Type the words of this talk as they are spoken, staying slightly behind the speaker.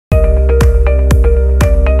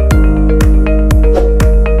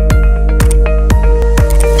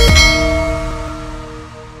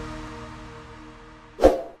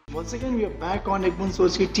Once again, we are back on Ekbun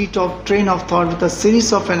Sochki T-Talk Train of Thought with a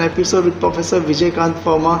series of an episode with Professor Vijay Kant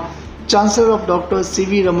Verma, Chancellor of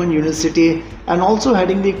Dr.CV Raman University, and also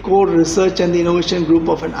heading the core research and the innovation group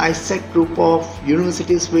of an ISEC group of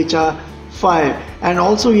universities, which are 5. And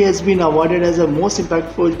also he has been awarded as a most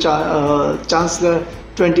impactful Chancellor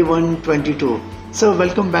 21-22. So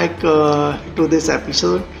welcome back to this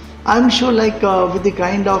episode. I'm sure with the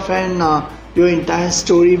kind of an your entire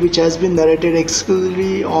story which has been narrated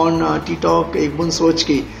exclusively on T-Talk Ekbun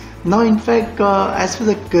Sochki. Now in fact, as for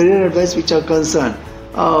the career advice which are concerned,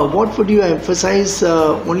 what would you emphasize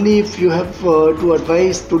only if you have to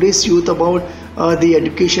advise today's youth about the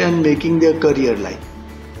education and making their career like?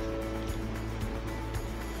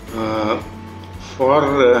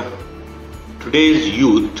 For today's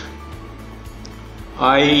youth,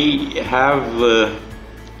 I have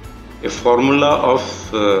a formula of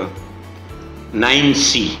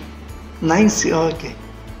 9C. 9C, okay.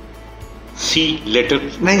 C letter.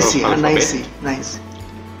 9C, 9C, 9C.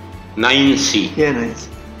 9C. Yeah, nice.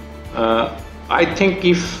 I think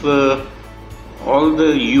if all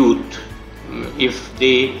the youth, if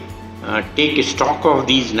they take stock of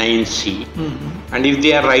these 9C, and if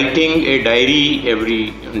they are writing a diary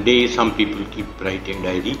every day, some people keep writing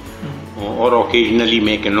diary, or occasionally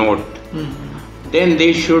make a note, then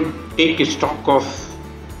they should take stock of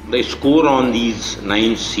the score on these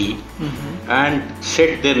 9C and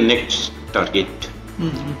set their next target.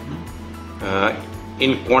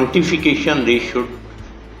 In quantification, they should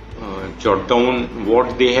jot down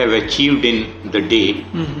what they have achieved in the day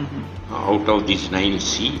out of these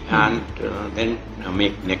 9C and then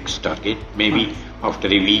make next target. Maybe after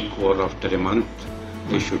a week or after a month,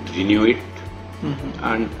 they should renew it.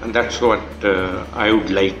 And that's what I would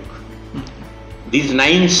like. These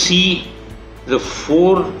 9C, the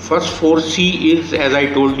first 4C is, as I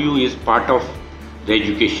told you, is part of the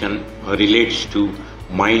education, relates to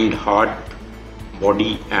mind, heart,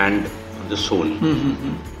 body and the soul.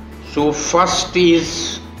 So first C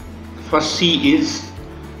is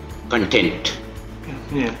content.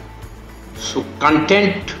 Yeah. So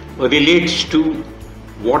content relates to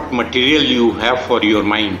what material you have for your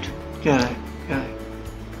mind. Correct.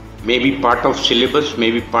 Maybe part of syllabus,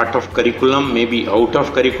 maybe part of curriculum, maybe out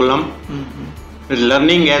of curriculum.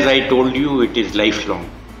 Learning, as I told you, it is lifelong.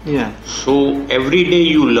 Yeah. So every day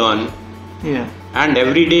you learn, and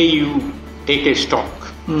every day you take a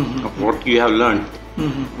stock of what you have learned.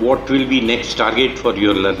 What will be next target for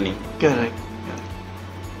your learning? Correct.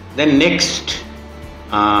 Then next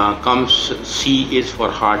comes C is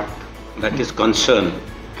for heart. That is concern.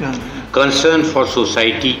 Concern for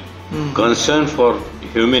society, concern for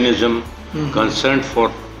humanism, concern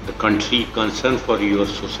for the country, concern for your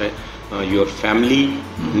society, your family,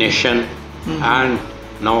 nation, and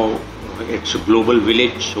now it's a global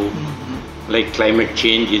village. So, like climate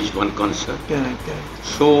change is one concern.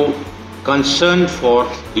 So, concern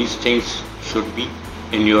for these things should be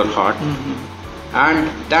in your heart, and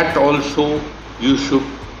that also you should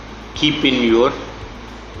keep in your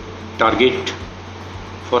target.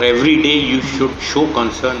 For every day you should show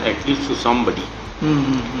concern at least to somebody.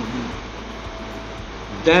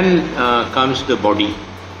 Then comes the body,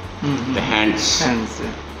 the hands,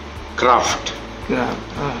 craft.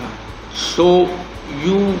 So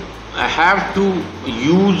you have to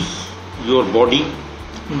use your body,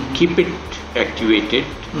 keep it activated.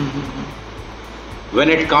 When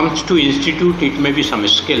it comes to institute, it may be some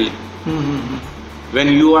skill.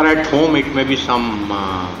 When you are at home, it may be some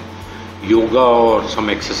yoga or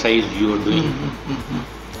some exercise you are doing.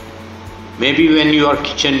 Maybe when you are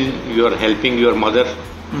kitchen, you are helping your mother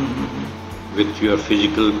with your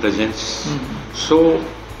physical presence. So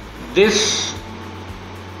this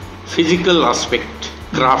physical aspect,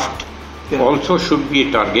 craft, also should be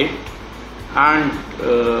a target, and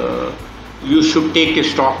you should take a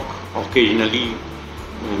stock occasionally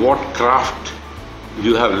what craft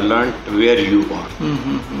you have learnt where you are.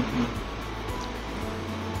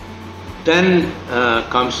 Then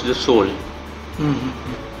comes the soul.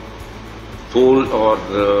 Soul, or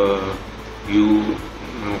you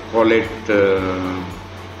call it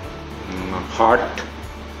heart.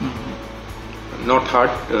 Not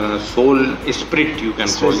heart, soul, spirit you can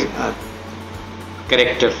call it.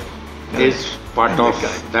 Character is part of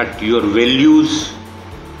that, your values,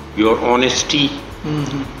 your honesty.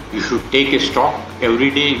 You should take a stock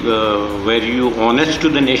every day. Were you honest to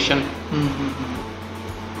the nation?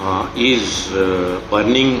 Is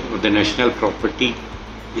burning the national property,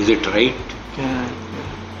 is it right?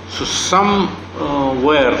 So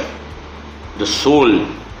somewhere the soul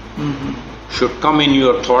should come in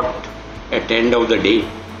your thought at the end of the day,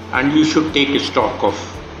 and you should take stock of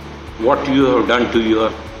what you have done to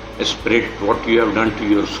your spirit, what you have done to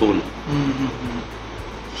your soul.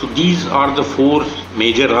 So these are the four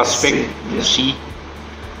major aspects you see.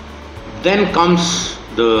 Then comes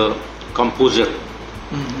the composer.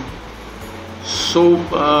 So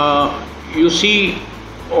you see,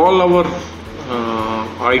 all our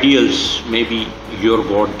ideals, maybe your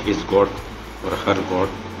God, his God, or her God,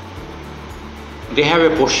 they have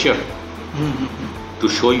a posture to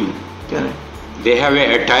show you. Correct. They have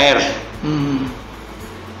a attire.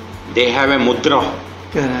 They have a mudra.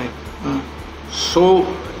 Correct. So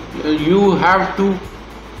you have to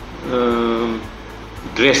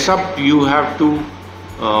dress up, you have to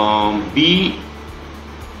be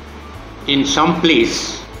in some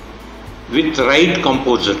place with right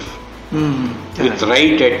composer, with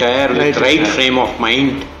right attire, with right frame of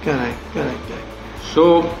mind. Correct.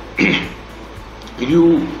 So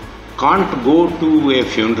you can't go to a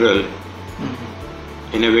funeral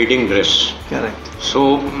in a wedding dress. Correct.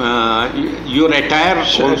 So your attire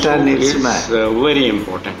also is very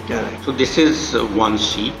important. Correct. So this is one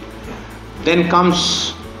C. Then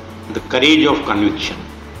comes the courage of conviction.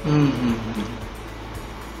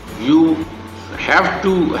 You have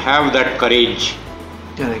to have that courage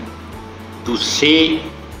to say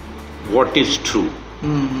what is true.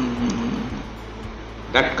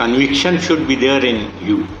 That conviction should be there in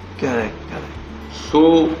you. Correct.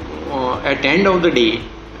 So at the end of the day,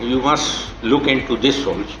 you must look into this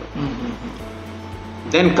also.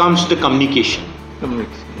 Then comes the communication.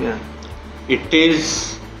 It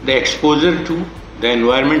is the exposure to the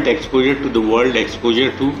environment, exposure to the world,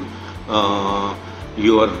 exposure to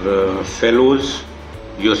your fellows,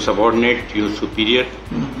 your subordinate, your superior.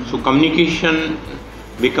 So communication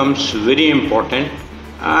becomes very important,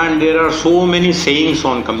 and there are so many sayings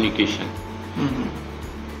on communication.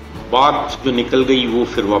 बात जो निकल गई वो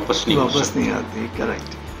फिर वापस नहीं आती.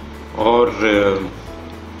 Correct. Or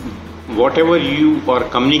whatever you are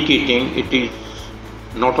communicating, it is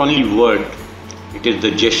not only word, it is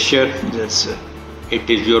the gesture. It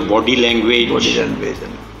is your body language.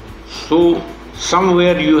 So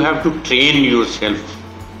somewhere you have to train yourself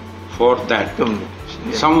for that.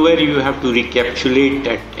 Somewhere you have to recapitulate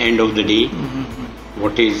at end of the day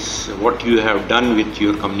what you have done with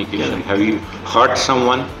your communication. Have you hurt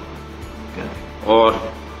someone, or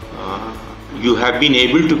you have been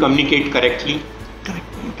able to communicate correctly?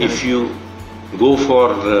 If you go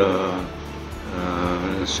for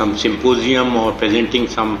some symposium or presenting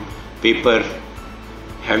some paper,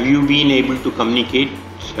 have you been able to communicate?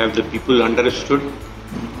 Have the people understood?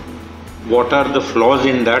 What are the flaws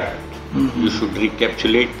in that? You should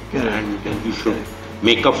recapitulate and you should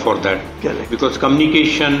make up for that. Because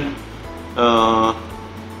communication,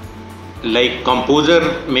 like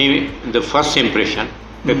composer may the first impression,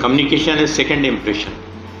 the communication is second impression.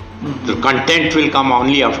 The content will come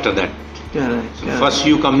only after that. So first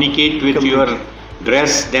you communicate with your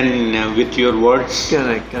dress, then with your words,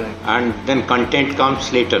 and then content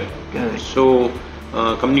comes later. So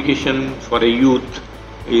communication for a youth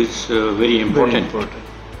is very important.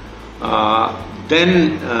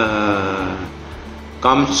 Then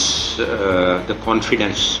comes the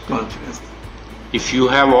confidence. If you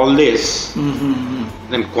have all this,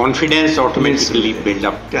 then confidence automatically build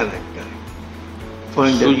up. So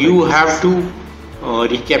you have to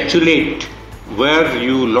recapitulate where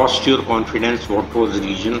you lost your confidence, what was the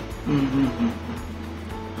reason,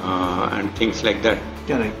 and things like that.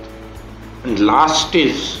 And last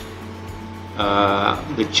is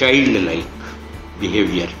the childlike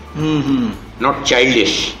behavior, not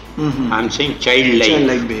childish. I'm saying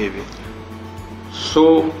childlike behavior.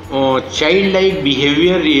 So childlike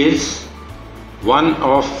behavior is one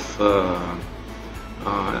of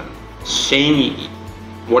saying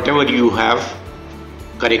whatever you have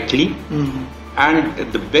correctly, and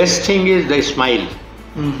the best thing is the smile.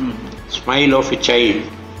 Smile of a child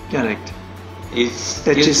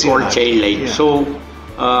is called childlike. So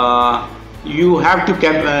you have to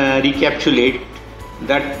recapitulate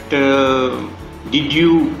that. Did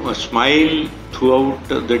you smile throughout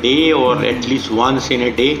the day, or at least once in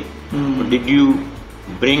a day? Or did you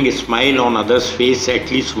bring a smile on others' face at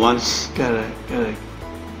least once?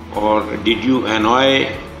 Or did you annoy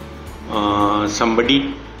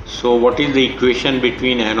somebody? So what is the equation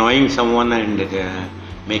between annoying someone and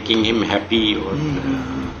making him happy, or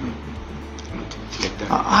things like that?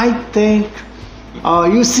 I think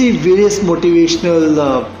you see various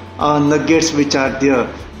motivational nuggets which are there.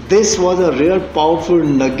 This was a real powerful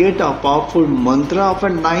nugget, a powerful mantra of a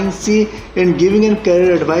 9C in giving and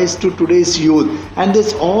career advice to today's youth. And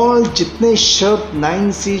this all जितने शब्द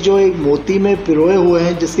 9C जो एक मोती में पिरोए हुए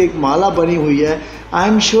हैं, जिसकी एक माला बनी हुई है,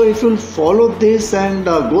 I'm sure if you'll follow this and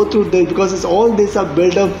go through this, because it's all these are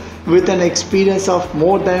built up with an experience of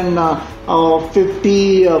more than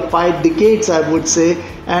 55 decades, I would say.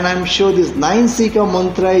 And I'm sure this 9 Sika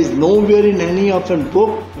mantra is nowhere in any of a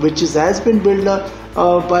book which has been built up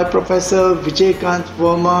by Professor Vijay Kant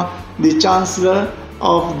Verma, the Chancellor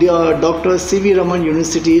of the Dr.CV Raman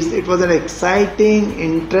Universities. It was an exciting,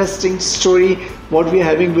 interesting story what we are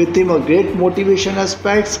having with him, a great motivation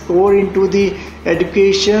aspects, core into the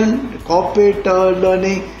education, corporate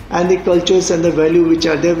learning, and the cultures and the value which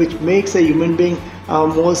are there, which makes a human being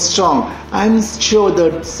more strong. I'm sure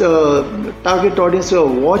that target audience who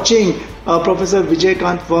are watching Professor Vijay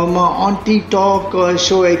Kant Verma on ttalk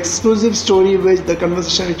show exclusive story, which the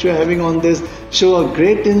conversation which we are having on this show a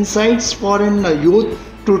great insights for an youth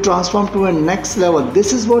to transform to a next level.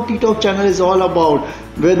 This is what ttalk channel is all about,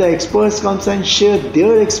 where the experts comes and share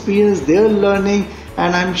their experience, their learning,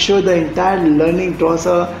 and I'm sure the entire learning draws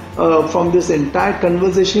from this entire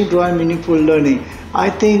conversation draw a meaningful learning. I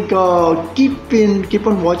think keep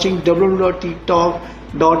on watching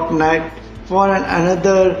www.ttalk.net for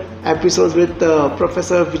another episode with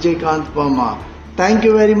Professor Vijay Kant Verma. Thank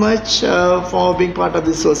you very much for being part of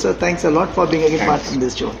this show, sir. Thanks a lot for being a part of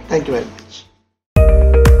this show. Thank you very much.